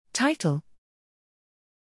Title: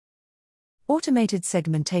 Automated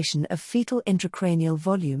segmentation of fetal intracranial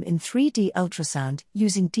volume in 3D ultrasound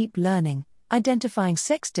using deep learning, identifying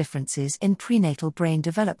sex differences in prenatal brain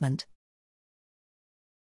development.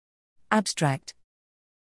 Abstract: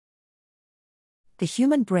 The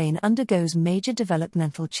human brain undergoes major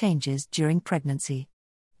developmental changes during pregnancy.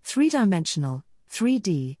 Three-dimensional,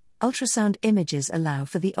 3D, ultrasound images allow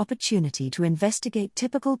for the opportunity to investigate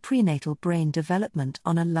typical prenatal brain development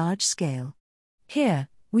on a large scale. Here,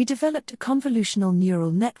 we developed a convolutional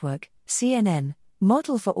neural network, CNN,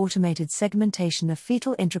 model for automated segmentation of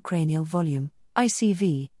fetal intracranial volume,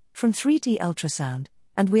 ICV, from 3D ultrasound,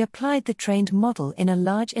 and we applied the trained model in a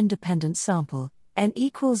large independent sample, N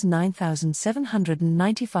equals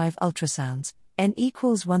 9,795 ultrasounds, N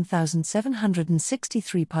equals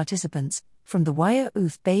 1,763 participants, from the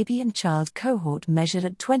Wire-Uth baby and child cohort measured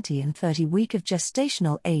at 20 and 30 week of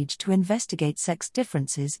gestational age to investigate sex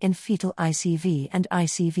differences in fetal ICV and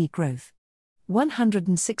ICV growth.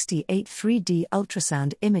 168 3D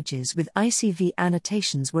ultrasound images with ICV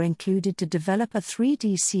annotations were included to develop a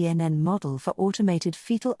 3D CNN model for automated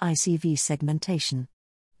fetal ICV segmentation.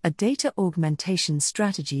 A data augmentation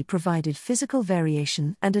strategy provided physical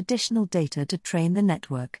variation and additional data to train the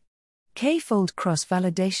network. K-fold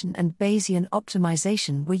cross-validation and Bayesian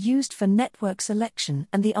optimization were used for network selection,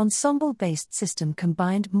 and the ensemble-based system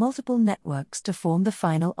combined multiple networks to form the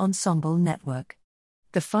final ensemble network.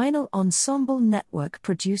 The final ensemble network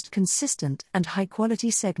produced consistent and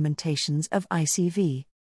high-quality segmentations of ICV.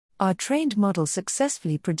 Our trained model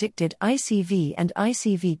successfully predicted ICV and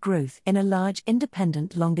ICV growth in a large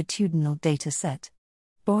independent longitudinal data set.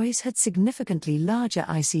 Boys had significantly larger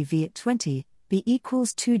ICV at 20, B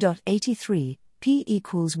equals 2.83, P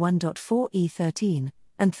equals 1.4E13,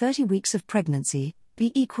 and 30 weeks of pregnancy,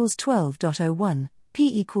 B equals 12.01,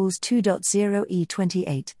 P equals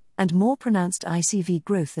 2.0E28, and more pronounced ICV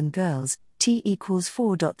growth than girls, T equals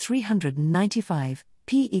 4.395,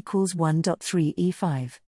 P equals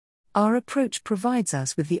 1.3E5. Our approach provides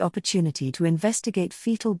us with the opportunity to investigate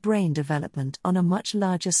fetal brain development on a much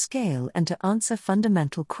larger scale and to answer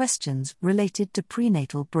fundamental questions related to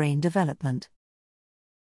prenatal brain development.